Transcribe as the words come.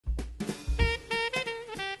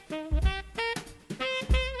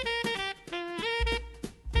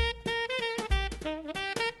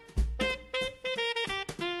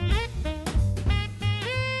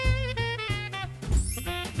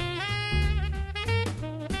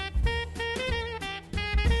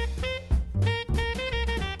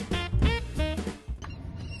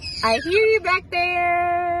I hear you back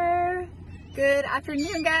there. Good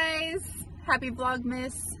afternoon, guys. Happy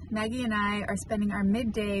Vlogmas. Maggie and I are spending our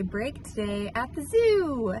midday break today at the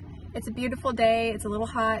zoo. It's a beautiful day. It's a little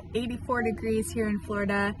hot, 84 degrees here in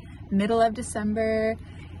Florida, middle of December.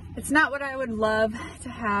 It's not what I would love to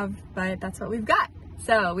have, but that's what we've got.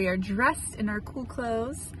 So we are dressed in our cool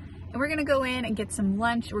clothes and we're gonna go in and get some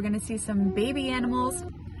lunch. We're gonna see some baby animals.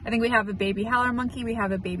 I think we have a baby howler monkey. We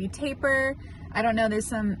have a baby tapir. I don't know,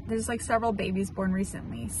 there's like several babies born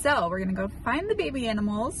recently. So we're gonna go find the baby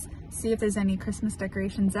animals, see if there's any Christmas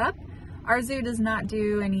decorations up. Our zoo does not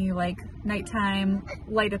do any like nighttime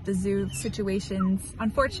light up the zoo situations.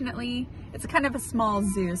 Unfortunately, it's a kind of a small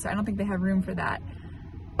zoo, so I don't think they have room for that.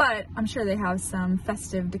 But I'm sure they have some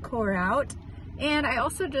festive decor out. And I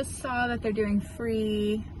also just saw that they're doing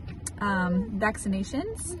free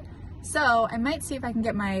vaccinations. So I might see if I can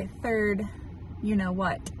get my third, you know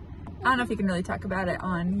what. I don't know if you can really talk about it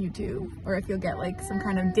on YouTube or if you'll get like some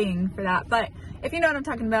kind of ding for that. But if you know what I'm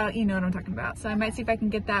talking about, you know what I'm talking about. So I might see if I can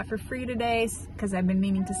get that for free today because I've been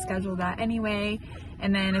meaning to schedule that anyway.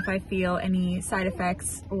 And then if I feel any side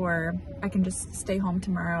effects, or I can just stay home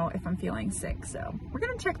tomorrow if I'm feeling sick. So we're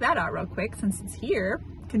gonna check that out real quick since it's here,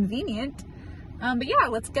 convenient. But yeah,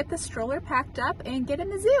 let's get the stroller packed up and get in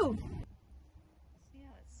the zoo. Yeah,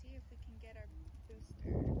 let's see if we can get our booster.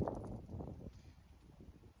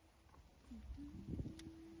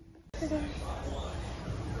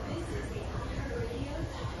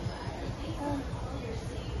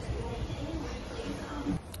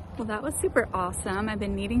 Well, that was super awesome. I've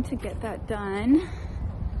been needing to get that done.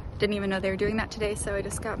 Didn't even know they were doing that today, so I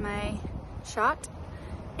just got my shot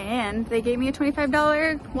and they gave me a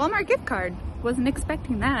 $25 Walmart gift card. Wasn't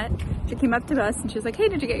expecting that. She came up to us and she was like, hey,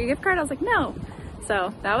 did you get your gift card? I was like, no.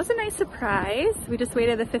 So that was a nice surprise. We just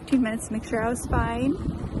waited the 15 minutes to make sure I was fine.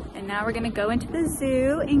 And now we're gonna go into the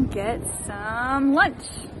zoo and get some lunch.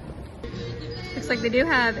 Looks like they do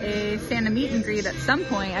have a Santa meet and greet at some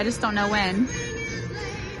point. I just don't know when.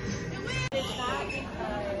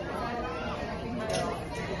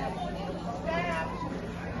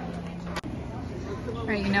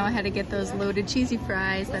 Alright, you know I had to get those loaded cheesy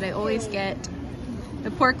fries that I always get.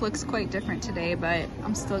 The pork looks quite different today, but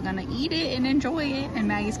I'm still gonna eat it and enjoy it. And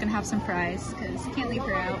Maggie's gonna have some fries because can't leave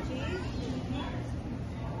her out.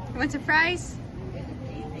 You want some fries?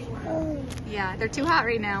 Yeah, they're too hot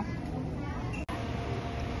right now.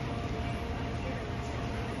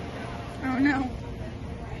 Oh no.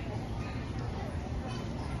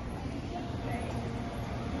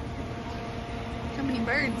 So many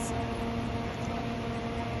birds.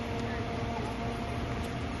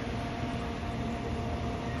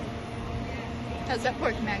 How's that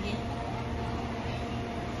pork, Maggie?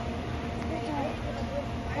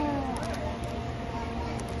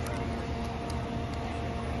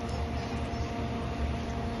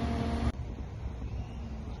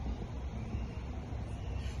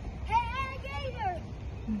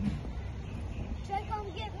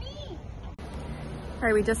 All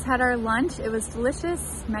right, we just had our lunch. It was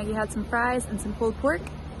delicious. Maggie had some fries and some pulled pork.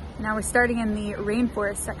 Now we're starting in the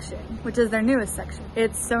rainforest section, which is their newest section.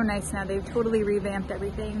 It's so nice now. They've totally revamped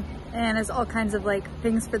everything. And there's all kinds of like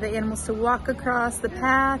things for the animals to walk across the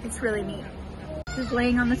path. It's really neat. Just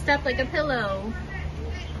laying on the step like a pillow.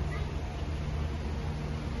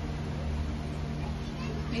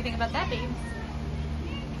 What do you think about that, babe?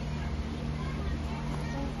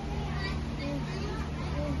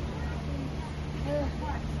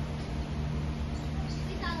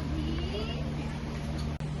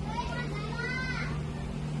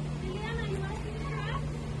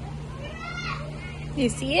 You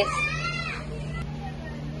see it?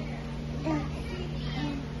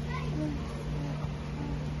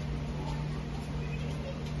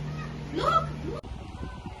 Look!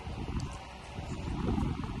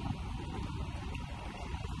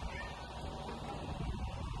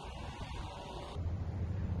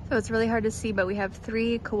 So it's really hard to see, but we have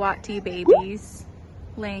 3 coati babies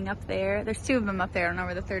laying up there. There's 2 of them up there. I don't know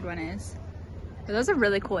where the third one is. But those are a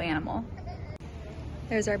really cool animal.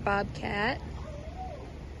 There's our bobcat.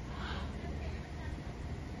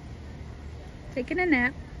 Taking a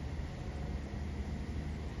nap.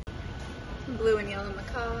 Blue and yellow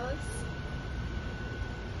macaws.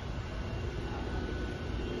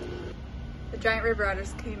 The giant river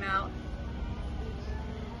otters came out.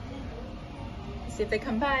 Let's see if they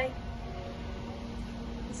come by.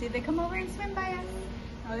 Let's see if they come over and swim by us.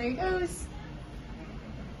 Oh, there he goes.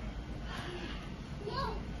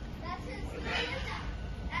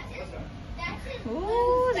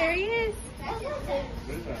 Oh, there he is.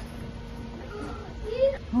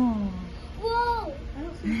 Oh. Whoa!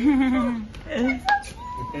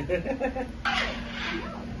 It's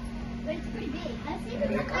pretty big. Let's see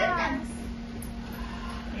if it comes.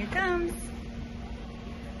 Here it comes.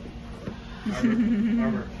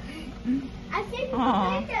 Armor. I see people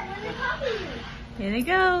Aw. like that when they copy you. Here they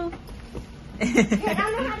go. I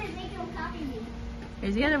don't know how to make them copy me.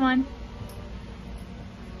 Here's the other one.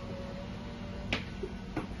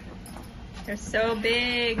 They're so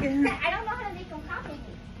big. I don't know how to make them copy me.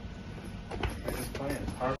 I just play it.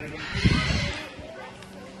 Armor.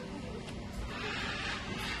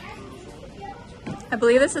 I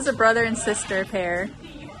believe this is a brother and sister pair.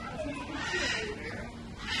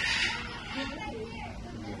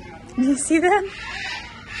 You see them?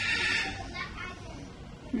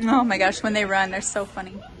 Oh my gosh, when they run, they're so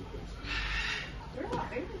funny.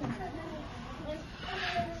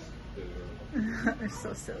 They're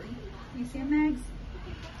so silly. You see them, Mags?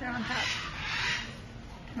 They're on top.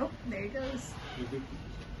 Oh, there he goes.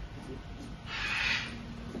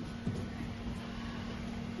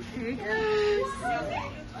 There he goes.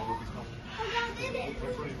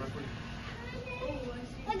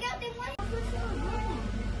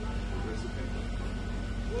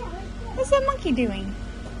 What's that monkey doing?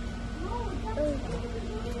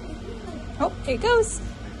 Oh, there it goes.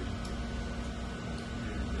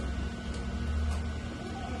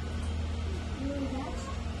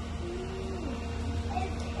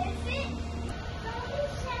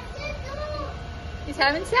 He's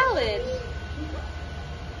having salad.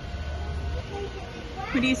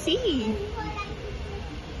 What do you see?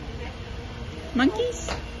 Monkeys?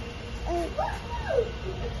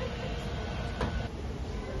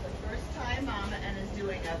 First time Mama and is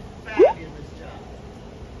doing a fabulous job.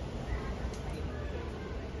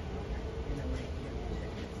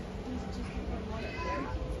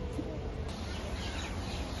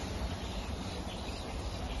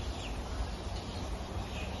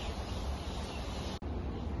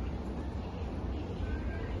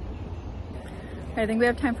 I think we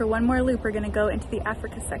have time for one more loop. We're gonna go into the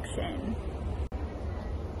Africa section.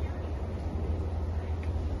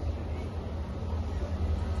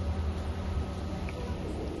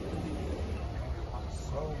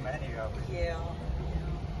 So many of them. Yeah.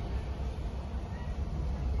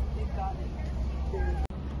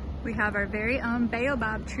 We have our very own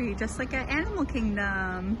baobab tree, just like at Animal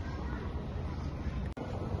Kingdom.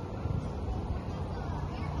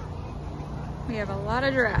 We have a lot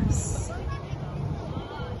of giraffes.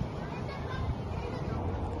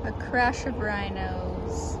 A crash of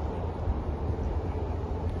rhinos.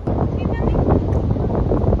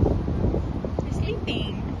 They're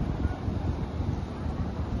sleeping.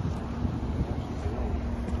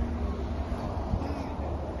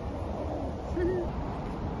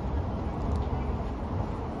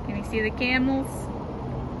 Can you see the camels?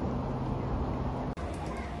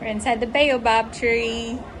 We're inside the baobab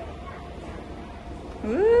tree.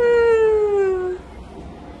 Ooh.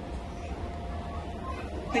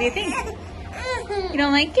 What do you think? You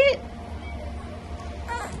don't like it?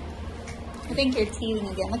 I think you're teething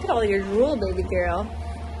again. Look at all your drool, baby girl.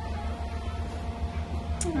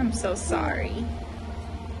 I'm so sorry.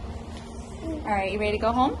 All right, you ready to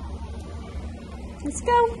go home? Let's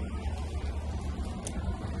go.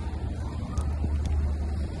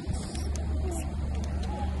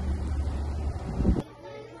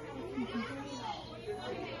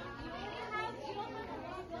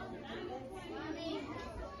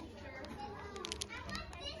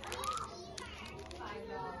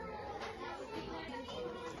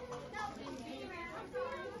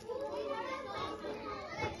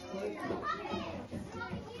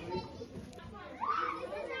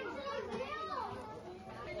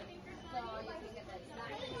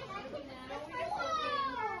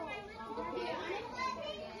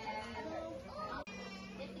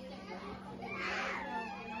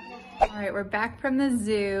 All right, we're back from the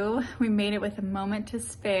zoo. We made it with a moment to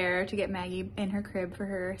spare to get Maggie in her crib for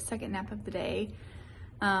her second nap of the day.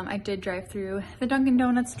 I did drive through the Dunkin'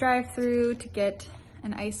 Donuts drive-through to get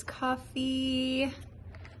an iced coffee.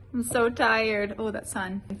 I'm so tired. Oh, that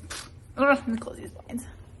sun. Oh, let me close these blinds.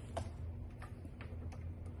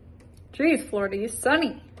 Jeez, Florida, you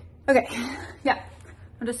sunny. Okay, yeah,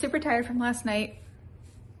 I'm just super tired from last night.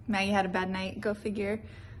 Maggie had a bad night, go figure.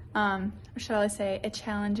 Or shall I say a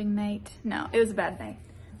challenging night? No, it was a bad night.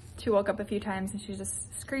 She woke up a few times and she's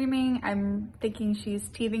just screaming. I'm thinking she's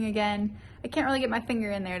teething again. I can't really get my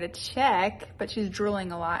finger in there to check, but she's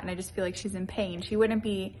drooling a lot and I just feel like she's in pain. She wouldn't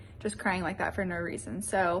be just crying like that for no reason.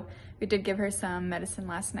 So we did give her some medicine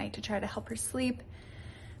last night to try to help her sleep.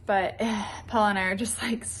 But Paul and I are just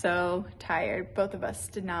like so tired. Both of us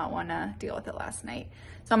did not want to deal with it last night.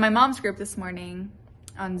 So on my mom's group this morning,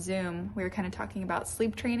 on Zoom, we were kind of talking about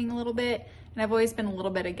sleep training a little bit, and I've always been a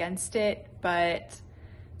little bit against it, but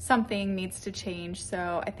something needs to change.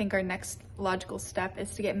 So I think our next logical step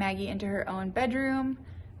is to get Maggie into her own bedroom.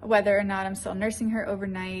 Whether or not I'm still nursing her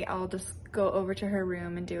overnight, I'll just go over to her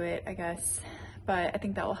room and do it, I guess. But I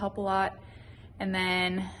think that will help a lot. And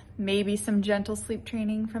then maybe some gentle sleep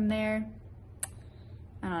training from there.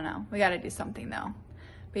 I don't know. We got to do something though.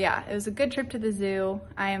 But yeah, it was a good trip to the zoo.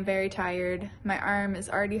 I am very tired. My arm is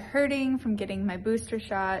already hurting from getting my booster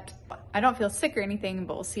shot. I don't feel sick or anything,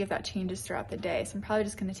 but we'll see if that changes throughout the day. So I'm probably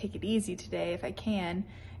just going to take it easy today if I can,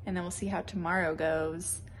 and then we'll see how tomorrow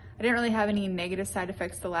goes. I didn't really have any negative side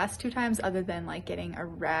effects the last 2 times other than like getting a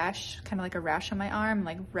rash, kind of like a rash on my arm,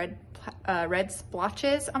 like red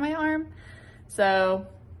splotches on my arm. So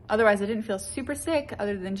otherwise I didn't feel super sick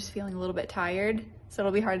other than just feeling a little bit tired. So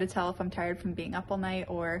it'll be hard to tell if I'm tired from being up all night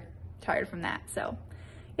or tired from that. So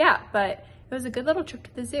yeah, but it was a good little trip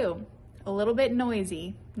to the zoo. A little bit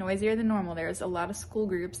noisy, noisier than normal. There was a lot of school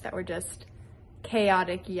groups that were just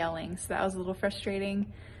chaotic yelling. So that was a little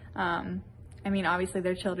frustrating. I mean, obviously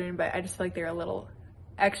they're children, but I just feel like they're a little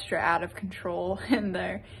extra out of control, and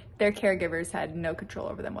their caregivers had no control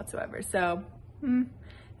over them whatsoever. So it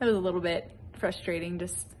was a little bit frustrating,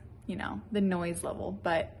 just, you know, the noise level,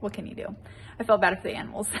 but what can you do? I felt bad for the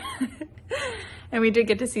animals. And we did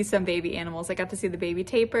get to see some baby animals. I got to see the baby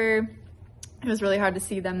tapir. It was really hard to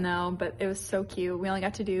see them though, but it was so cute. We only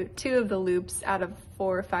got to do 2 of the loops out of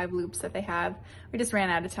 4 or 5 loops that they have. We just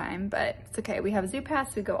ran out of time, but it's okay. We have a zoo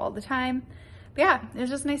pass, we go all the time. But yeah, it was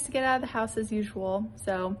just nice to get out of the house as usual.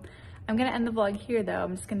 So I'm gonna end the vlog here though.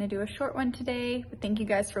 I'm just gonna do a short one today. But thank you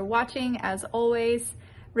guys for watching as always.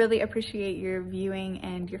 Really appreciate your viewing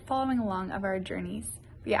and your following along of our journeys.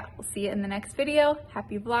 But yeah, we'll see you in the next video.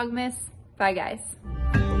 Happy Vlogmas. Bye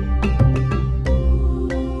guys.